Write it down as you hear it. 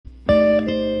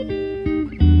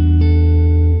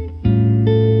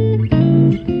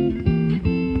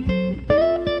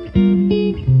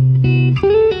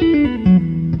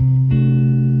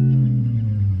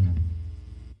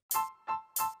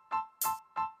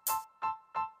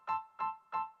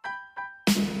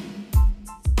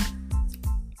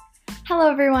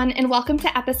Hello, everyone, and welcome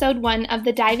to episode 1 of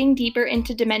the Diving Deeper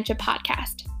into Dementia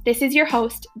podcast. This is your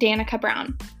host, Danica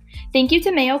Brown. Thank you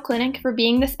to Mayo Clinic for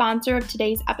being the sponsor of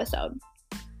today's episode.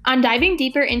 On Diving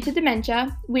Deeper into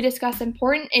Dementia, we discuss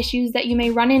important issues that you may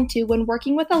run into when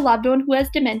working with a loved one who has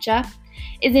dementia,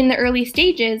 is in the early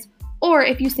stages, or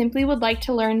if you simply would like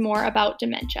to learn more about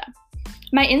dementia.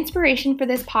 My inspiration for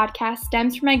this podcast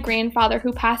stems from my grandfather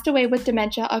who passed away with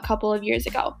dementia a couple of years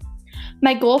ago.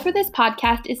 My goal for this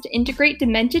podcast is to integrate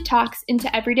dementia talks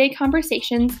into everyday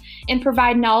conversations and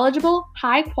provide knowledgeable,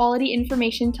 high-quality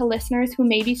information to listeners who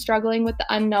may be struggling with the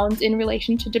unknowns in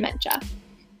relation to dementia.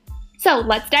 So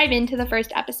let's dive into the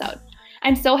first episode.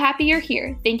 I'm so happy you're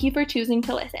here. Thank you for choosing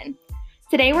to listen.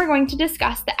 Today we're going to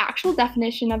discuss the actual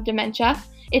definition of dementia,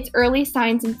 its early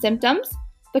signs and symptoms,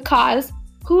 the cause,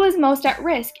 who is most at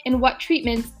risk, and what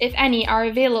treatments, if any, are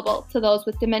available to those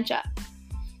with dementia.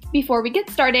 Before we get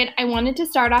started, I wanted to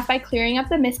start off by clearing up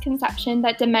the misconception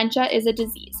that dementia is a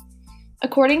disease.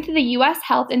 According to the U.S.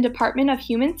 Health and Department of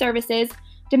Human Services,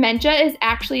 dementia is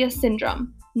actually a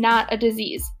syndrome, not a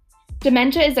disease.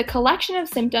 Dementia is a collection of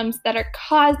symptoms that are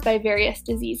caused by various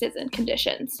diseases and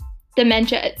conditions.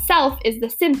 Dementia itself is the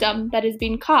symptom that is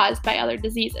being caused by other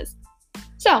diseases.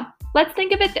 So, let's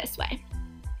think of it this way.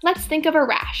 Let's think of a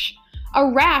rash.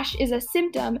 A rash is a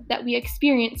symptom that we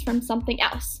experience from something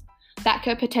else. That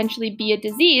could potentially be a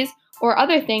disease or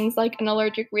other things like an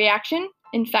allergic reaction,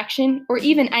 infection, or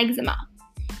even eczema.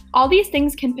 All these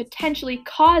things can potentially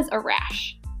cause a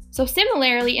rash. So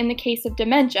similarly, in the case of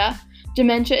dementia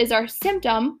is our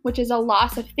symptom, which is a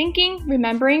loss of thinking,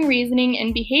 remembering, reasoning,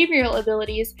 and behavioral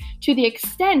abilities to the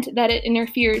extent that it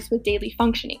interferes with daily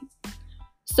functioning.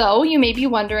 So you may be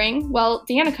wondering, well,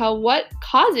 Danica, what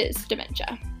causes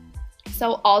dementia?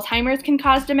 So Alzheimer's can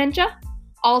cause dementia.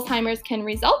 Alzheimer's can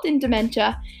result in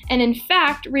dementia, and in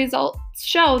fact, results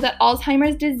show that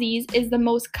Alzheimer's disease is the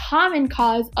most common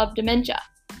cause of dementia.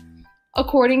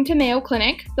 According to Mayo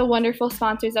Clinic, the wonderful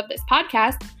sponsors of this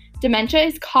podcast, dementia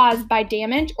is caused by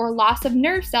damage or loss of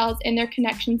nerve cells in their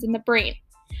connections in the brain.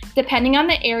 Depending on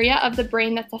the area of the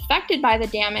brain that's affected by the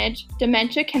damage,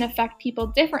 dementia can affect people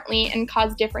differently and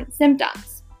cause different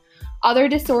symptoms. Other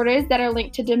disorders that are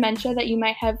linked to dementia that you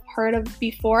might have heard of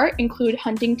before include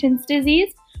Huntington's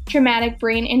disease, traumatic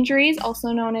brain injuries, also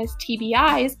known as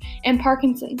TBIs, and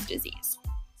Parkinson's disease.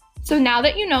 So now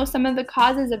that you know some of the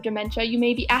causes of dementia, you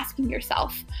may be asking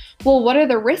yourself, well, what are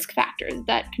the risk factors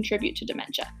that contribute to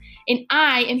dementia? And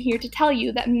I am here to tell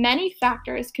you that many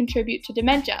factors contribute to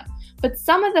dementia, but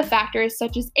some of the factors,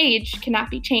 such as age,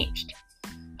 cannot be changed.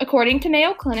 According to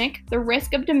Mayo Clinic, the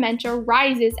risk of dementia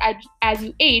rises as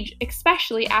you age,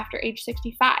 especially after age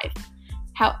 65.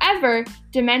 However,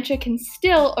 dementia can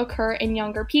still occur in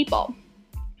younger people.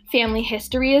 Family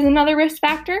history is another risk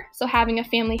factor, so having a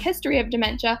family history of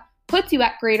dementia puts you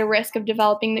at greater risk of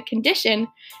developing the condition.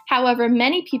 However,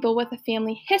 many people with a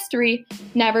family history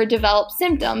never develop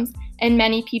symptoms, and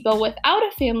many people without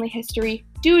a family history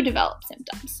do develop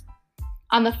symptoms.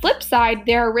 On the flip side,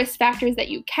 there are risk factors that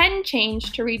you can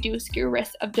change to reduce your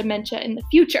risk of dementia in the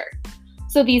future.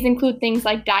 So these include things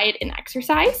like diet and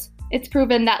exercise. It's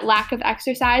proven that lack of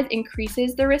exercise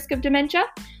increases the risk of dementia.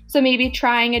 So maybe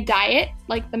trying a diet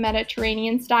like the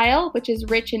Mediterranean style, which is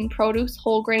rich in produce,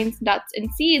 whole grains, nuts,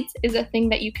 and seeds, is a thing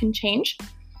that you can change.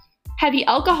 Heavy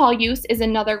alcohol use is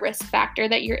another risk factor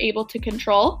that you're able to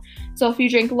control. So if you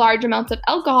drink large amounts of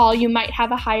alcohol, you might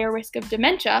have a higher risk of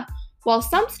dementia, while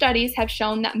some studies have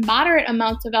shown that moderate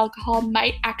amounts of alcohol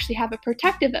might actually have a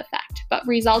protective effect, but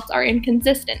results are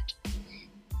inconsistent.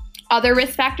 Other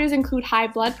risk factors include high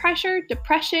blood pressure,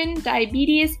 depression,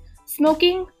 diabetes,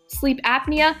 smoking, sleep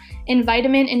apnea, and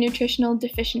vitamin and nutritional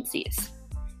deficiencies.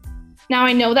 Now,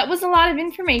 I know that was a lot of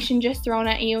information just thrown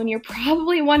at you, and you're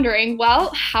probably wondering,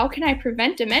 well, how can I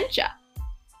prevent dementia?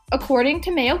 According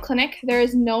to Mayo Clinic, there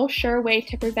is no sure way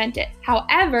to prevent it.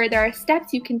 However, there are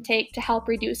steps you can take to help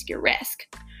reduce your risk.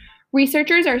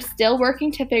 Researchers are still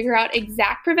working to figure out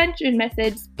exact prevention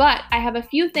methods, but I have a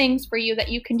few things for you that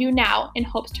you can do now in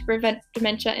hopes to prevent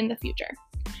dementia in the future.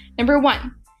 Number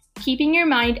 1, keeping your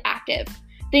mind active.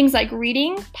 Things like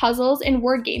reading, puzzles, and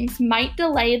word games might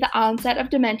delay the onset of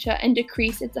dementia and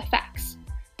decrease its effects.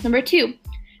 Number 2,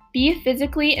 be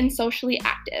physically and socially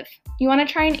active. You want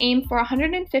to try and aim for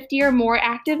 150 or more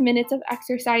active minutes of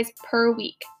exercise per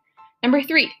week. Number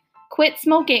 3, quit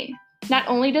smoking. Not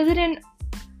only does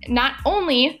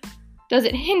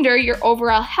it hinder your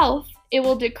overall health, it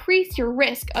will decrease your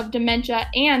risk of dementia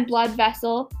and blood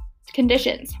vessel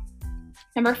conditions.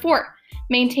 Number 4,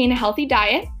 maintain a healthy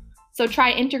diet. So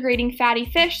try integrating fatty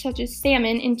fish such as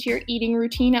salmon into your eating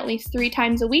routine at least 3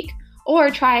 times a week, or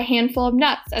try a handful of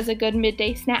nuts as a good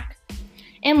midday snack.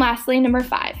 And lastly, number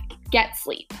 5, get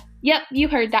sleep. Yep, you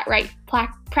heard that right.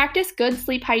 Practice good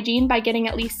sleep hygiene by getting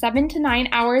at least 7 to 9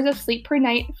 hours of sleep per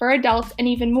night for adults and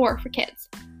even more for kids.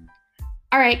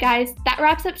 Alright guys, that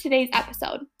wraps up today's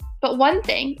episode. But one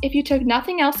thing, if you took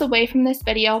nothing else away from this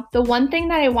video, the one thing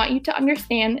that I want you to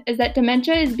understand is that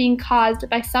dementia is being caused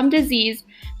by some disease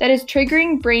that is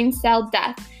triggering brain cell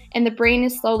death and the brain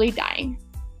is slowly dying.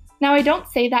 Now, I don't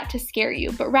say that to scare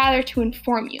you, but rather to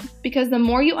inform you, because the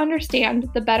more you understand,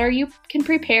 the better you can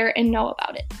prepare and know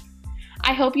about it.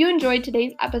 I hope you enjoyed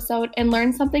today's episode and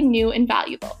learned something new and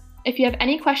valuable. If you have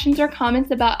any questions or comments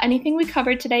about anything we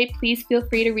covered today, please feel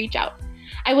free to reach out.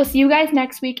 I will see you guys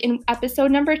next week in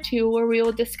episode number 2, where we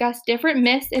will discuss different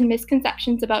myths and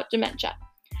misconceptions about dementia.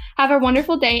 Have a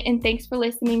wonderful day, and thanks for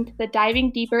listening to the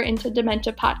Diving Deeper into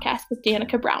Dementia podcast with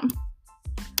Danica Brown.